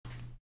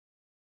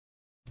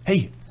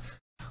Hey,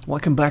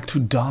 welcome back to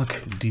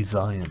Dark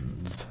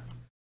Designs.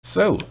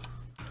 So,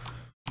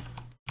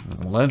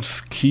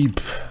 let's keep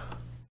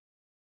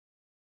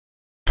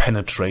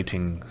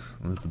penetrating,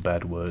 is the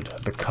bad word,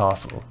 the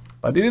castle.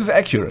 But it is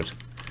accurate.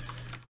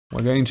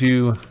 We're going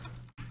to...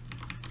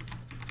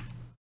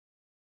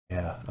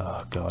 Yeah,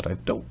 oh god,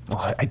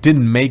 I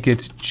didn't make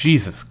it.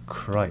 Jesus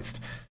Christ.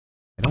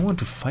 I don't want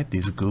to fight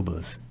these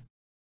goobers.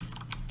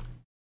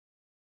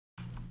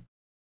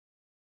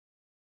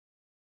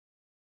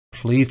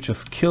 Please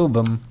just kill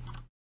them.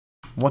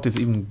 What is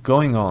even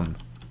going on?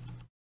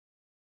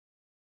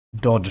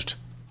 Dodged.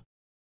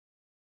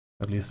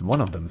 At least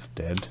one of them is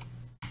dead.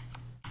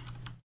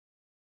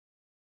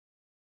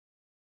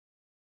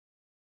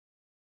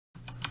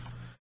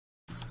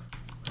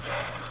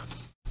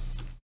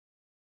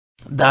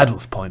 That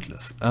was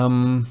pointless.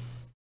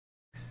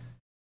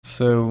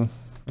 So,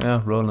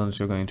 yeah, Roland,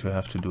 you're going to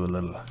have to do a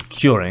little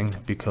curing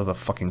because of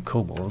fucking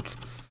kobolds.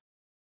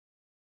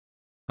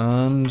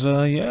 And,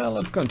 yeah,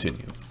 let's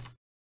continue.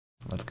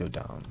 Let's go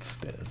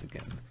downstairs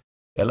again.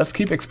 Yeah, let's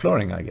keep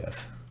exploring, I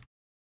guess.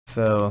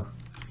 So,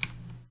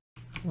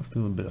 let's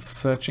do a bit of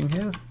searching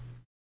here.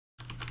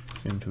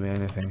 Seem to be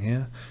anything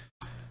here.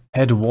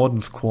 Head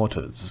Warden's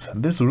quarters.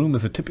 This room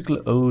is a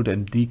typical old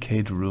and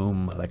decayed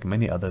room, like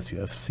many others you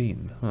have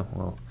seen. Oh,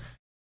 well.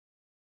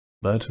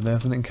 But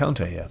there's an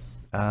encounter here.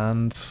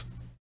 And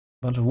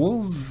a bunch of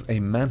wolves, a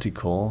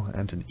manticore,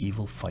 and an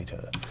evil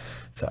fighter.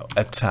 So,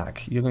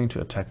 attack. You're going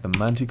to attack the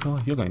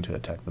manticore. You're going to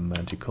attack the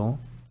manticore.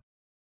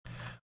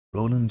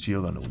 Roland,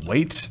 you're going to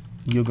wait.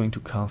 You're going to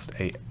cast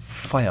a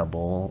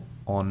fireball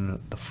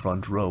on the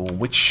front row,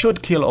 which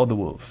should kill all the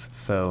wolves.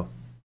 So,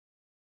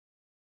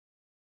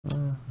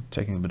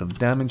 taking a bit of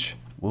damage.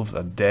 Wolves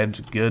are dead.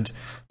 Good.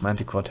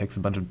 Manticore takes a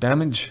bunch of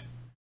damage.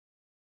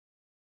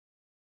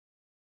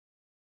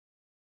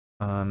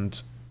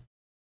 And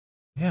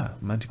yeah,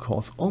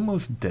 Manticore's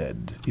almost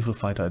dead. Evil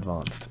fighter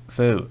advanced.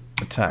 So,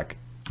 attack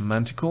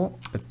Manticore,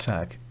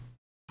 attack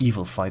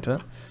evil fighter.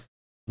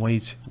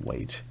 Wait,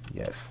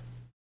 yes.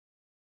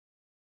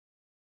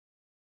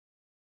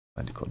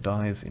 Manticore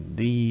dies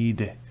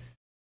indeed.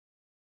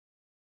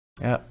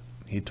 Yeah,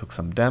 he took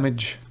some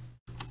damage.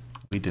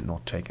 We did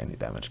not take any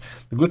damage.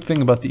 The good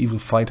thing about the evil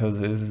fighters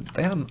is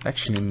they are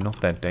actually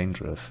not that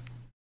dangerous.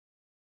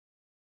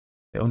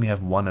 They only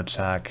have one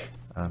attack,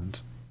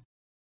 and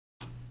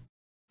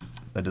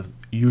that is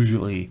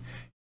usually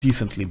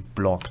decently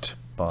blocked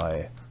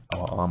by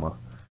our armor.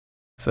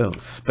 So,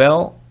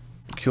 spell,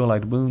 Cure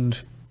Light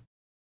Wound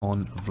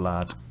on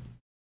Vlad.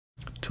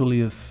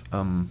 Tullius,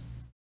 I'm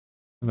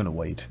gonna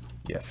wait.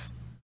 Yes.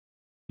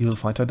 Evil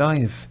fighter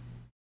dies.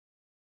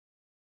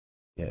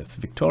 Yes,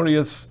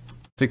 victorious.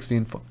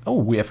 16 for... Oh,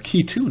 we have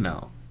key 2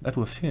 now. That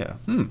was here.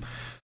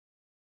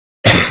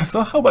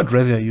 So how about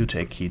Rezia, you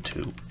take key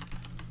 2. Okay,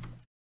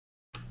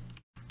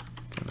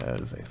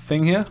 there's a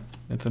thing here.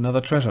 It's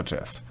another treasure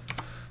chest.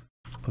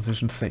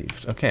 Position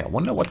saved. Okay, I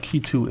wonder what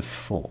key 2 is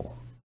for.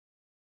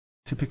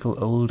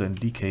 Typical old and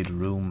decayed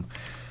room.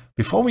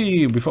 Before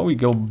we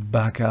go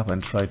back up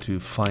and try to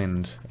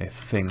find a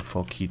thing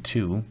for key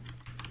 2,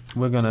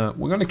 we're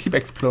gonna keep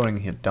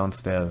exploring here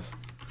downstairs.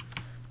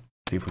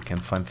 See if we can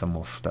find some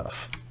more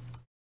stuff.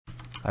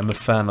 I'm a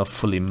fan of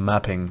fully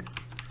mapping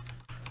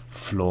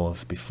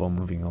floors before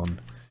moving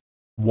on.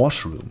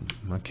 Washroom,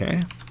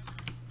 okay.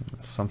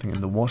 There's something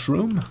in the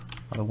washroom.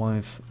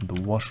 Otherwise, the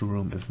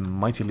washroom is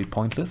mightily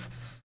pointless.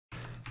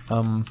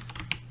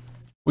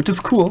 Which is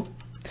cool.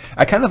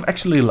 I kind of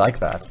actually like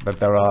that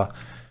there are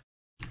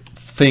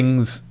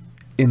things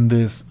in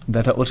this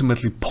that are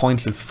ultimately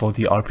pointless for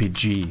the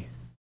RPG.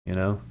 You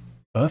know?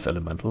 Earth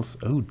elementals?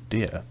 Oh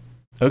dear.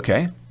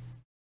 Okay.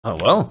 Oh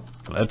well,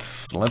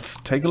 let's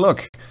take a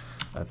look.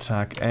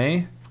 Attack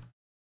A.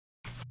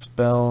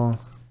 Spell.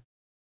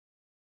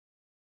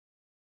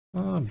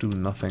 Oh, do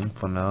nothing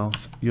for now.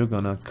 You're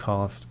gonna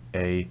cast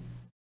a...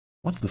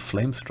 What's the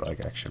flame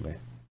strike actually?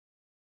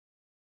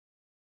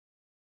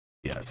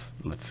 Yes,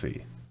 let's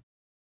see.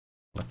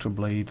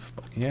 Electroblades.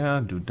 Yeah,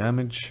 do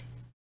damage.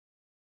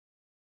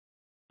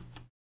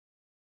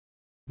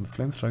 The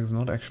flame strike is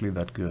not actually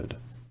that good.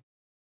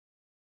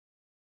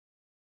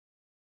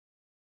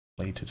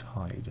 Plated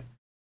hide.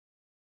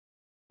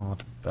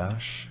 Hard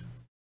bash.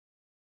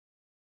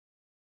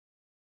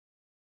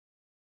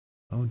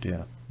 Oh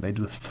dear, they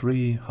do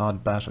 3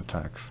 hard bash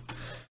attacks.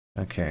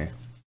 Okay.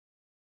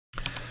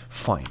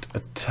 Fight,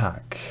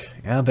 attack.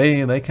 Yeah,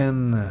 they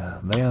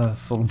are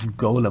sort of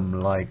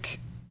golem-like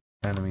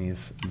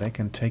enemies. They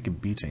can take a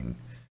beating.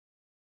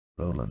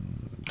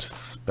 Roland,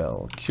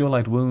 spell. Cure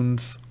Light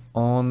Wounds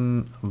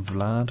on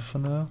Vlad for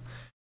now.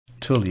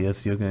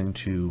 Tullius, you're going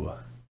to...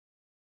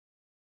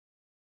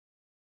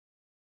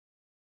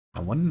 I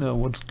wonder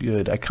what's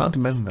good. I can't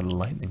imagine the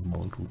lightning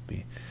bolt would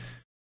be.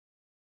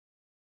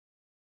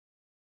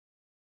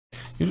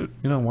 You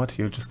know what?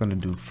 You're just gonna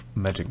do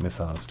magic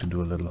missiles to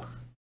do a little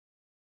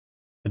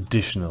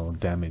additional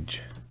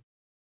damage.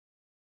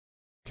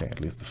 Okay, at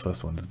least the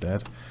first one's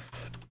dead.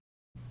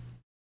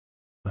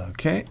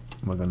 Okay,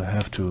 we're gonna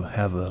have to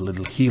have a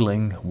little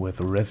healing with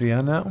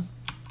Rezia now.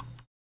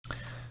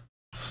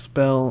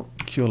 spell,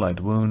 cure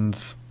light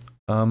wounds.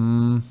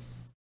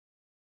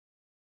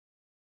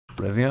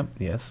 Brazier,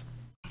 yes.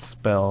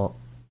 Spell,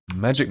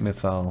 magic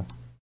missile.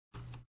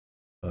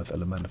 Earth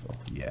elemental,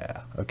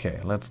 yeah. Okay,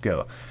 let's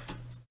go.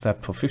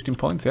 Zap for 15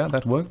 points, yeah,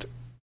 that worked.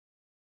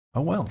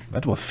 Oh well,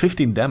 that was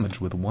 15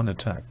 damage with one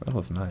attack. That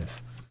was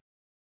nice.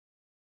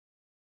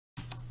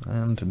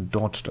 And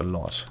dodged a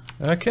lot.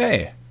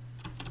 Okay.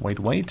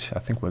 Wait, I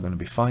think we're gonna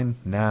be fine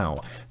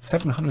now.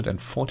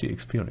 740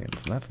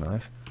 experience, that's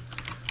nice.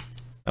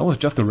 That was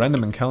just a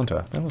random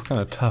encounter. That was kind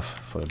of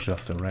tough for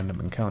just a random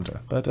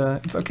encounter, but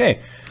it's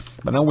okay.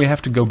 But now we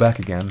have to go back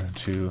again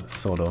to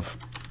sort of,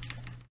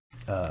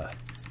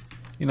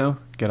 you know,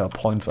 get our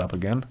points up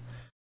again.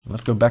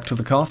 Let's go back to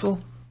the castle.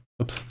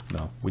 Oops,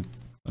 no, we're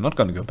not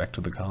gonna go back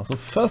to the castle.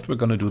 First we're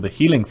gonna do the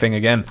healing thing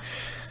again.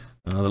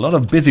 A lot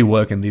of busy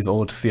work in these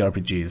old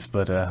CRPGs,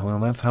 but well,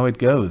 that's how it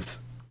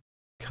goes.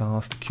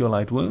 Cast Cure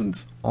Light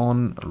Wounds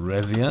on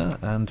Rezia,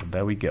 and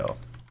there we go.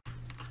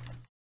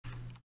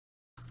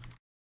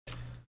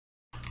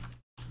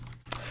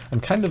 I'm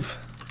kind of...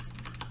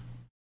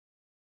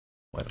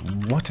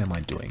 What am I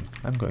doing?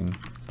 I'm going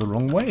the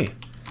wrong way.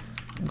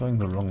 I'm going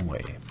the wrong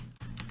way.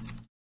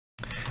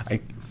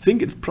 I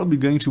think it's probably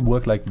going to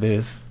work like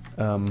this.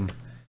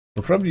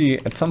 We'll probably,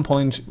 at some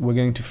point, we're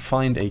going to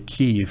find a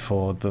key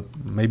for the...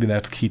 Maybe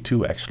that's key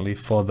 2, actually,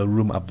 for the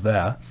room up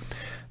there.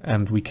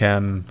 And we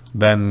can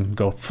then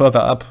go further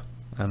up,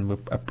 and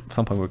at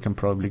some point we can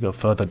probably go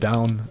further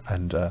down,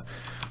 and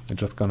we're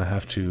just gonna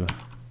have to...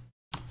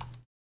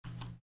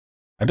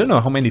 I don't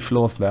know how many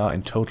floors there are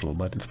in total,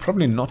 but it's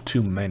probably not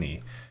too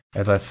many.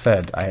 As I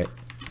said,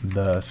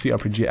 the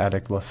CRPG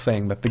addict was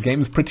saying that the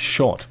game is pretty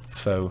short,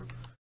 so...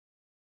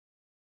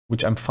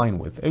 Which I'm fine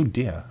with. Oh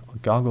dear,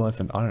 gargoyles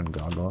and iron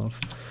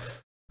gargoyles.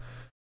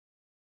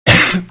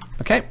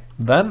 Okay,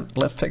 then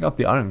let's take out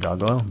the iron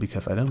gargoyle,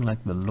 because I don't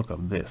like the look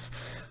of this.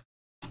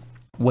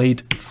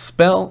 Wait,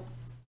 spell.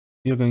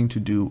 You're going to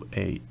do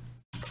a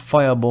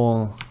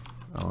fireball.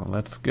 Oh,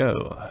 let's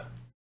go.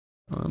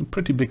 I'm a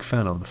pretty big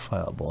fan of the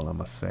fireball, I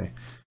must say.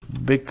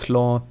 Big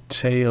claw,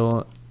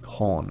 tail,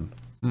 horn.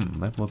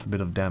 That was a bit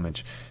of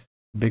damage.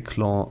 Big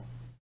claw,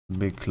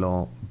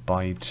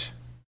 bite.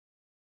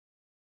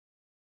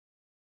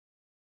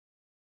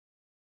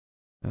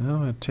 Oh,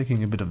 we're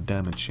taking a bit of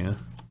damage here.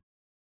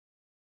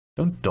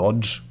 Don't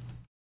dodge.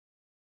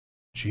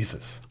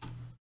 Jesus.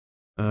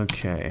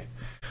 Okay.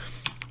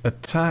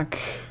 Attack.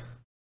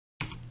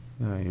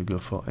 You go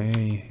for A,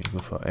 you go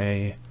for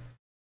A.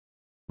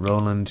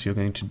 Roland, you're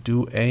going to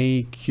do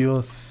a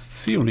cure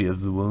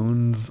serious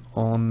wounds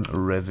on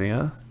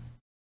Rezia.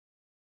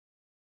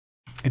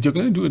 And you're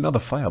going to do another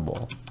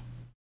fireball.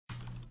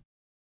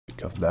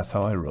 Because that's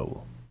how I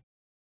roll.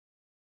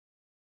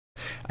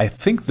 I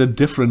think the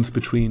difference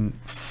between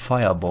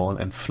fireball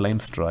and flame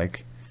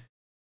strike...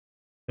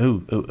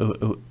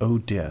 Oh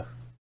dear.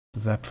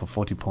 Zap for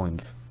 40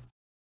 points.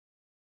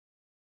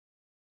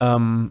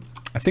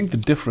 I think the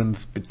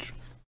difference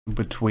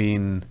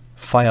between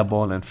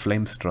fireball and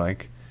flame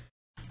strike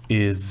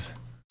is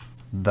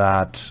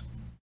that...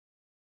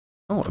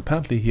 Oh,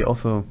 apparently he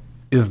also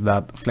is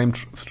that flame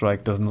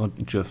strike does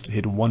not just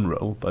hit one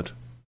row, but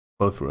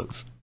both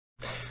rows.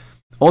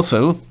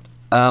 Also,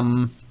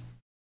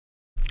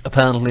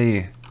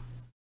 apparently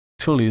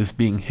Tullius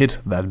being hit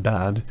that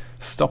bad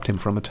stopped him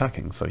from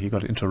attacking, so he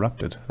got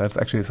interrupted. That's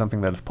actually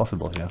something that is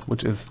possible here,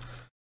 which is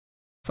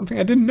something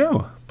I didn't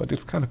know, but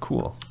it's kind of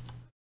cool.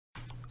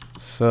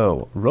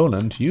 So,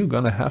 Roland, you're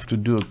gonna have to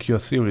do a cure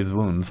serious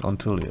wounds on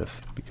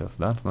Tullius, because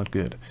that's not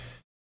good.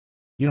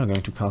 You are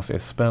going to cast a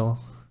spell,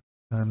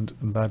 and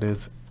that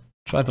is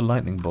try the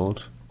lightning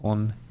bolt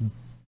on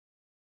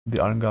the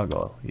iron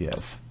gargoyle.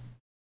 Yes.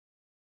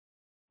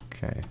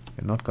 Okay,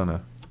 you're not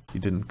gonna... He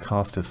didn't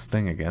cast his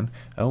thing again.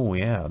 Oh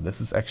yeah, this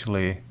is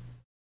actually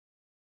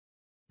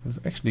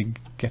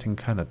getting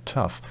kind of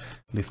tough.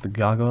 At least the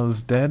gargoyle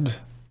is dead.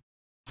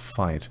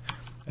 Fight.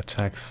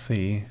 Attack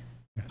C.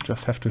 You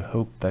just have to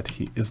hope that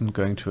he isn't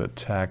going to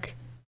attack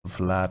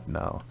Vlad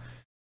now.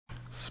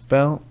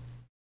 Spell.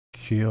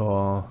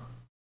 Cure.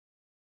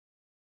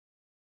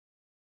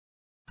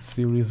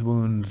 Serious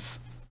wounds.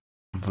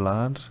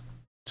 Vlad.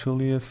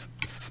 Tullius.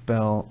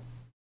 Spell.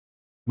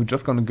 We're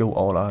just gonna go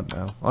all out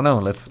now. Oh no,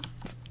 let's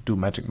do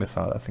magic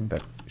missile. I think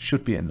that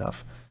should be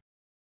enough.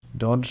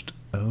 Dodged.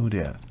 Oh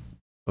dear.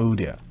 Oh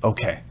dear.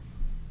 Okay.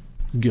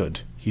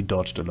 Good. He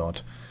dodged a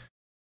lot.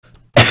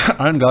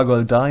 Iron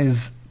Gargoyle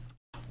dies.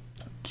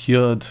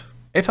 Cured.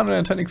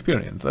 810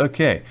 experience.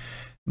 Okay.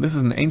 This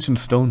is an ancient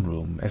stone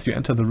room. As you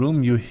enter the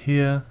room, you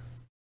hear...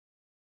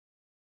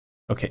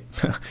 Okay.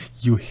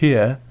 You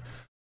hear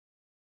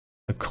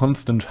a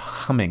constant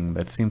humming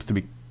that seems to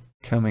be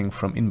coming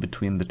from in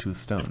between the two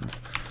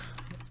stones.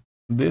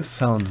 This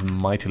sounds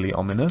mightily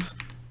ominous.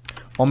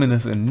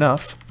 Ominous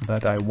enough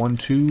that I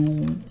want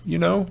to, you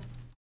know,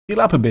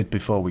 heal up a bit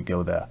before we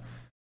go there.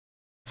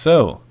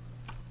 So,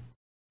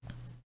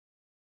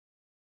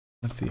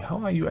 let's see, how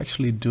are you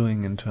actually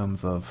doing in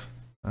terms of...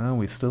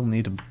 we still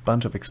need a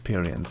bunch of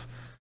experience.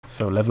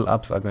 So level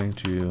ups are going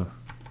to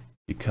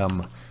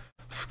become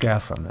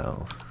scarcer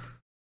now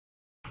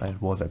than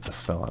it was at the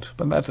start,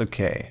 but that's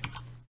okay.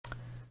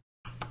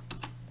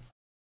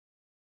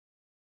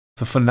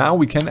 So for now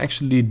we can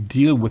actually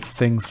deal with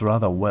things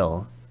rather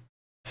well.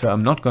 So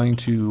I'm not going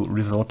to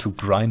resort to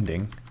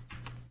grinding,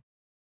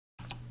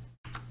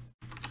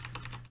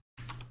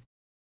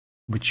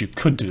 which you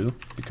could do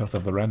because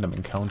of the random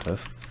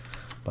encounters,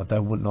 but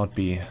that would not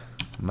be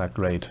that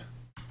great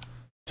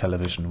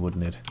television,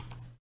 wouldn't it?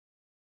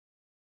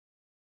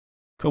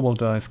 Cobalt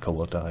dice,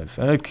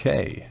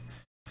 okay.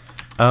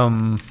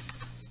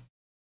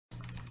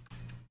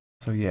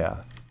 So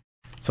yeah.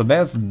 So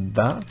there's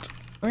that.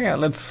 Oh yeah,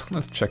 let's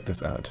check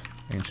this out.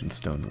 Ancient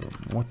stone room.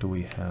 What do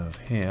we have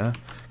here?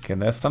 Okay,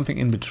 there's something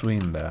in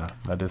between there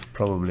that is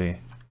probably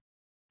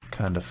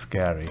kinda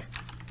scary.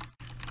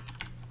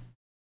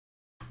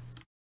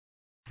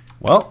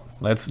 Well,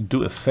 let's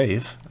do a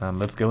save and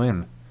let's go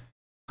in.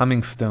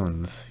 Humming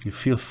stones. You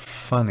feel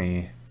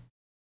funny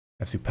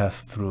as you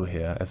pass through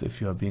here, as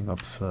if you are being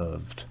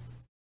observed.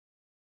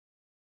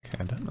 Okay,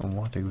 I don't know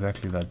what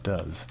exactly that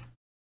does.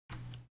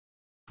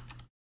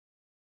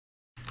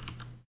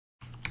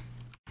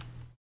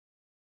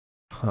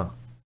 Huh.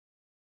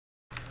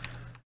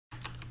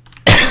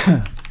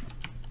 There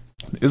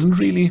isn't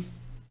really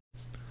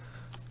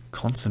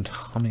constant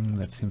humming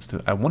that seems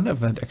to... I wonder if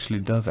that actually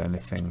does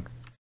anything.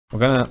 We're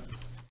gonna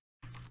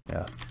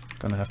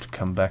have to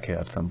come back here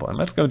at some point.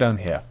 Let's go down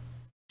here.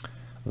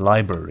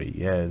 Library,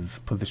 yes.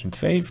 Position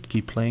saved.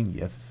 Keep playing,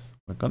 yes.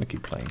 We're gonna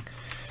keep playing.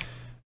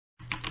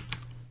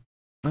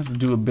 Let's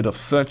do a bit of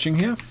searching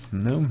here.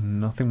 No,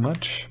 nothing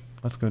much.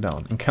 Let's go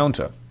down.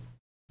 Encounter.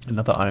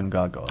 Another iron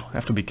gargoyle. I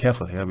have to be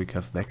careful here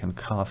because they can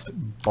cast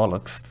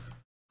bollocks.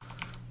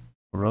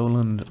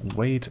 Roland,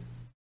 wait.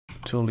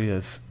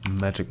 Tullius,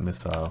 magic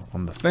missile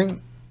on the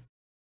thing.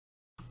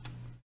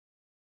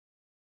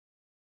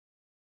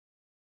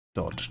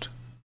 Dodged.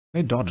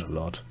 They dodge a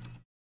lot.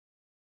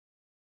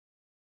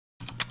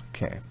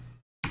 Okay.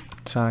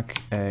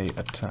 Attack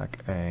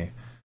A.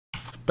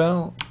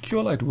 Spell.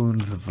 Cure light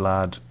wounds,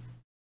 Vlad.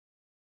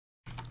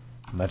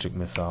 Magic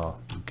missile.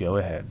 Go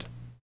ahead.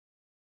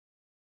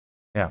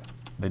 Yeah,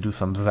 they do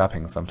some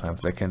zapping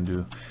sometimes. They can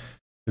do...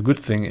 The good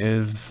thing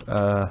is...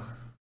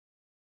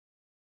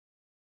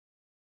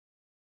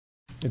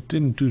 it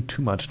didn't do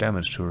too much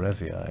damage to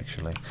Rezia,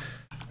 actually.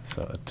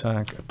 So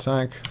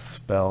attack,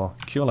 spell,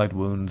 cure light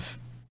wounds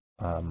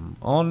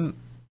on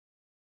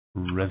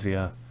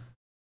Rezia.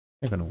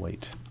 They're gonna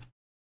wait.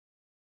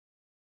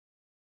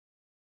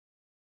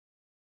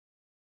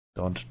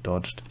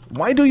 Dodged.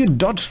 Why do you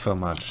dodge so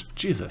much?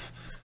 Jesus.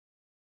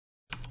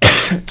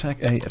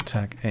 Attack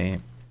A.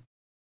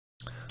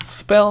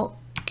 Spell,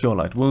 cure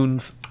light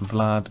wounds,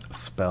 Vlad,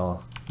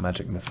 spell,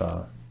 magic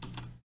missile.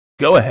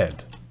 Go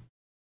ahead.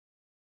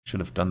 Should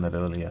have done that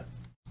earlier.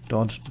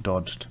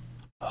 Dodged.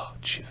 Oh,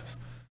 Jesus.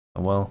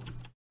 Oh, well,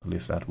 at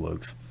least that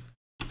works.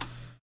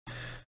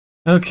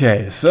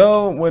 Okay,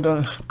 so we're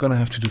gonna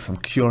have to do some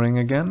curing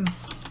again.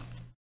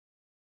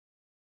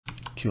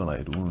 Cure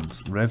light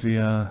wounds,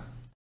 Rezia.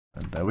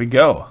 And there we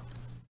go.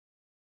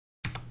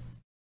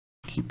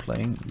 Keep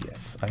playing?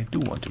 Yes, I do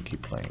want to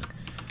keep playing.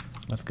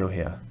 Let's go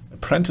here.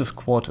 Apprentice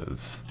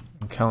quarters.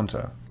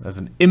 Encounter. There's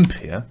an imp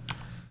here.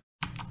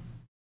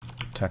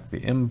 Attack the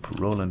imp.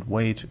 Roland,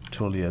 wait.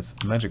 Tullius,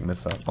 magic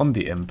missile on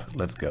the imp.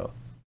 Let's go.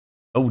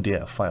 Oh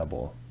dear,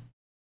 fireball.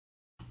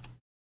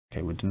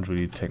 Okay, we didn't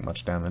really take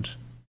much damage.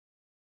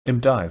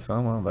 Imp dies.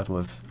 Oh well, that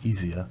was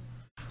easier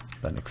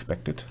than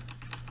expected.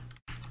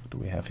 What do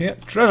we have here?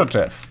 Treasure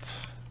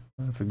chest.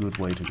 That's a good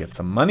way to get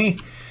some money.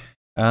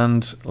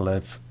 And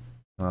let's...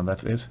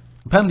 that's it.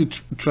 Apparently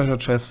treasure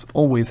chests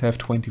always have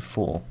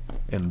 24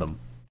 in them,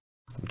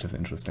 which is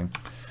interesting.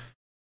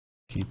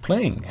 Keep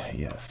playing.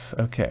 Yes,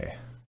 okay.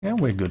 Yeah,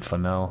 we're good for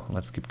now.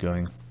 Let's keep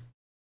going.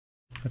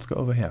 Let's go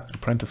over here.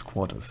 Apprentice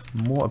quarters.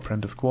 More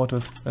apprentice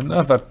quarters.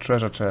 Another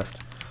treasure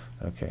chest.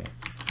 Okay.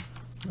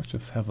 Let's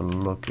just have a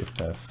look if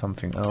there's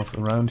something else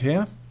around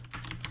here.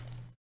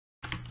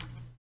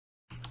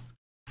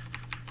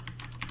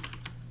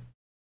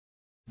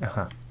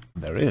 Aha,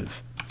 there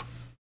is.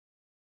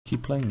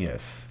 Keep playing,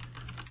 yes.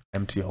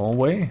 Empty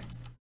hallway.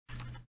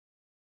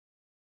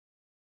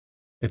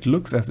 It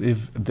looks as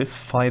if this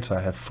fighter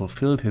has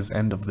fulfilled his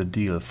end of the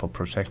deal for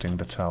protecting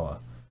the tower.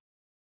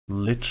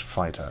 Lich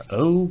fighter.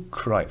 Oh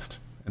Christ.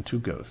 And two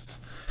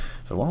ghosts.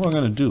 So what we're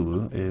going to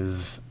do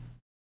is...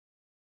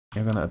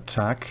 You're going to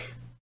attack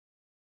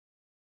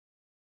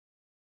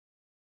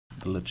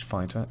the Lich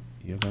fighter.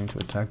 You're going to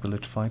attack the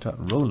Lich fighter.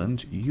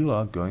 Roland, you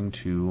are going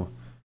to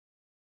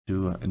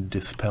do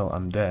Dispel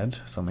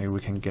Undead. So maybe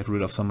we can get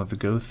rid of some of the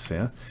ghosts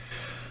here.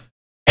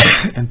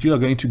 And you are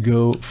going to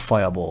go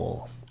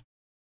Fireball.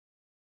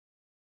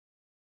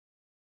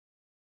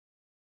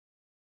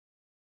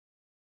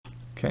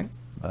 Okay,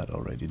 that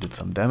already did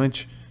some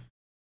damage.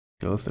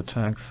 Ghost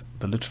attacks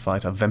the Lich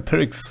fighter.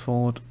 Vampiric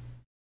sword.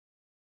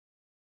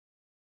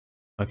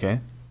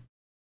 Okay.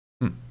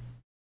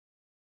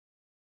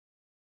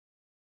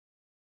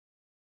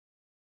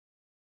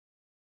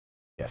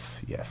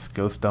 Yes.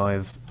 Ghost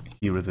dies.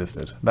 he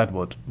resisted. That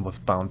was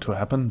bound to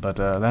happen, but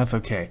that's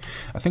okay.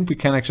 I think we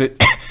can actually...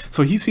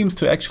 So he seems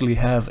to actually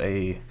have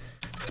a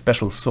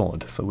special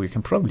sword, so we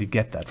can probably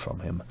get that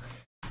from him.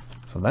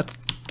 So that's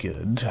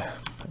good.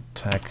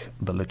 Attack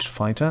the Lich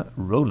Fighter.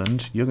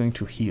 Roland, you're going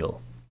to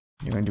heal.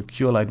 You're going to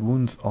Cure Light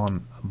Wounds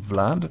on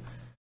Vlad,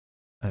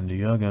 and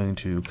you're going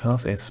to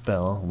cast a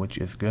spell, which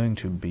is going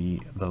to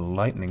be the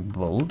Lightning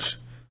Bolt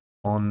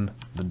on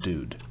the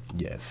dude.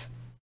 Yes.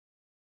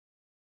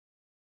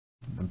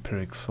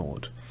 Vampiric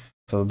Sword.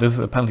 So this is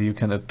apparently you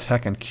can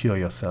attack and cure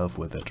yourself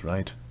with it,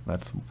 right?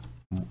 That's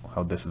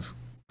how this is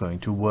going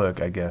to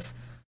work, I guess.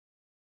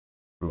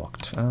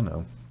 Blocked. I don't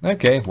know.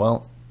 Okay,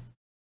 well.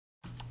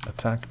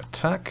 Attack,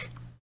 attack.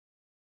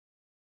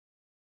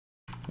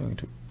 I'm going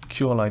to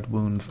Cure Light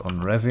Wounds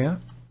on Rezia.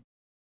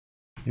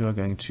 You are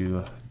going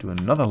to do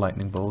another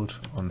Lightning Bolt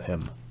on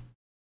him.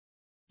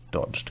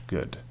 Dodged.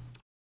 Good.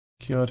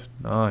 Cured.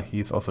 Ah,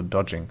 he's also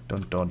dodging.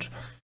 Don't dodge.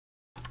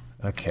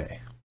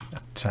 Okay.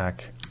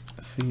 Attack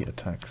C,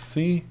 attack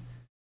C.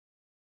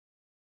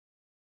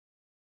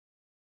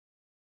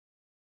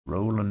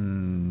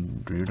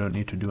 Roland, you don't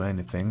need to do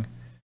anything.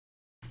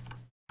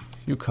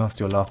 You cast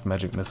your last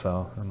magic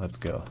missile, and let's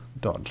go.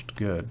 Dodged.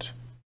 Good.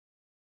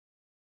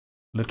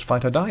 Lich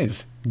Fighter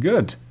dies.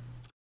 Good.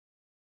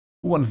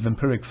 Who wants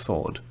Vampiric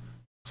Sword?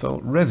 So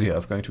Rezia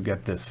is going to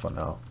get this for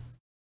now.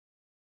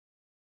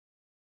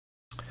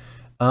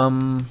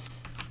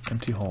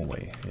 Empty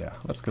hallway. Yeah,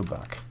 let's go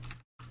back.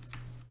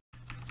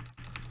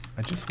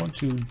 I just want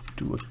to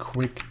do a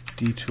quick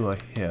detour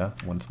here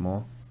once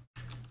more.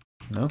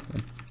 No,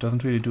 it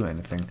doesn't really do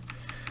anything.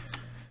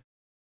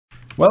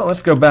 Well,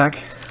 let's go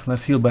back.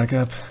 Let's heal back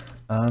up.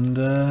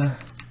 And,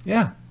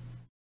 yeah.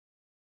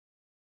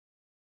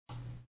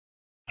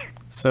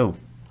 So,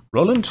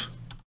 Roland,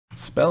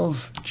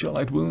 spells, Cure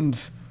Light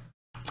Wounds,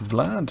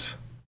 Vlad,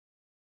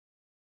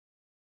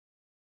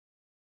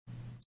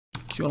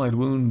 Cure Light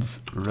Wounds,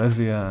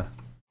 Rezia,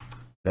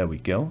 there we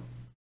go.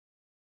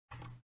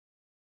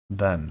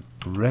 Then,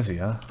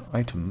 Rezia,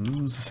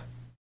 items,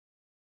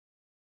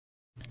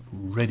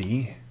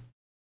 ready,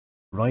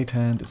 right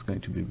hand is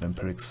going to be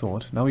Vampiric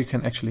Sword. Now you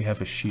can actually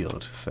have a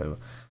shield, so,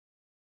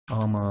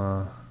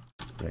 armor,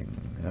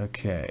 ring,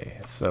 okay.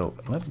 So,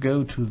 let's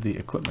go to the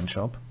equipment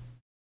shop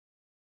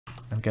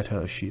and get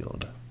her a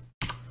shield.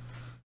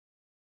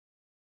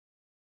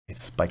 A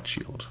spiked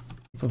shield.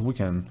 Because we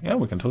can, yeah,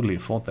 we can totally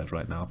afford that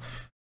right now.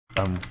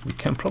 We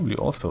can probably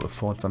also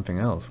afford something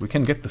else. We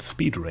can get the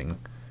speed ring.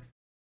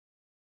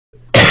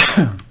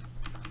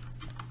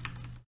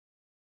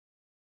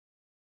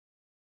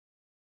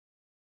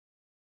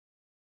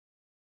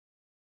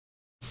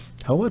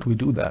 How would we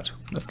do that?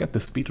 Let's get the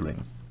speed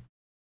ring.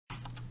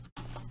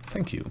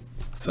 Thank you.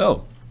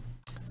 So,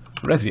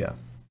 Rezia.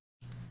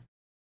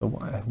 So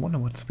I wonder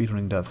what speed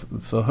ring does.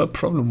 So her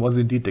problem was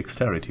indeed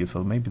dexterity,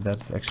 so maybe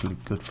that's actually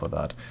good for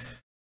that.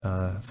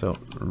 So,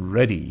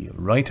 ready.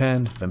 Right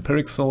hand,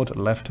 Vampiric Sword.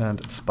 Left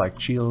hand,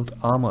 Spiked Shield.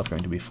 Armor is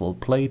going to be full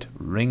plate.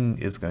 Ring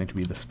is going to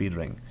be the speed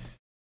ring.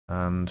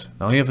 And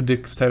now you have a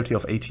dexterity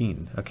of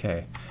 18.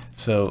 Okay.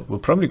 So, we're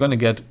probably going to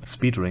get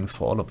speed rings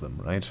for all of them,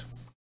 right?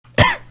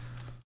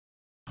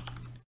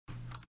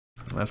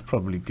 That's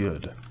probably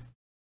good.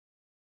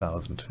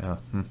 1,000, yeah.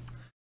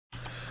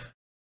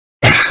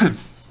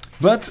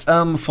 But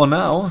for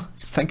now,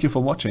 thank you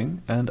for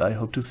watching, and I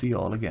hope to see you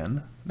all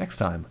again next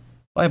time.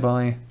 Bye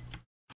bye.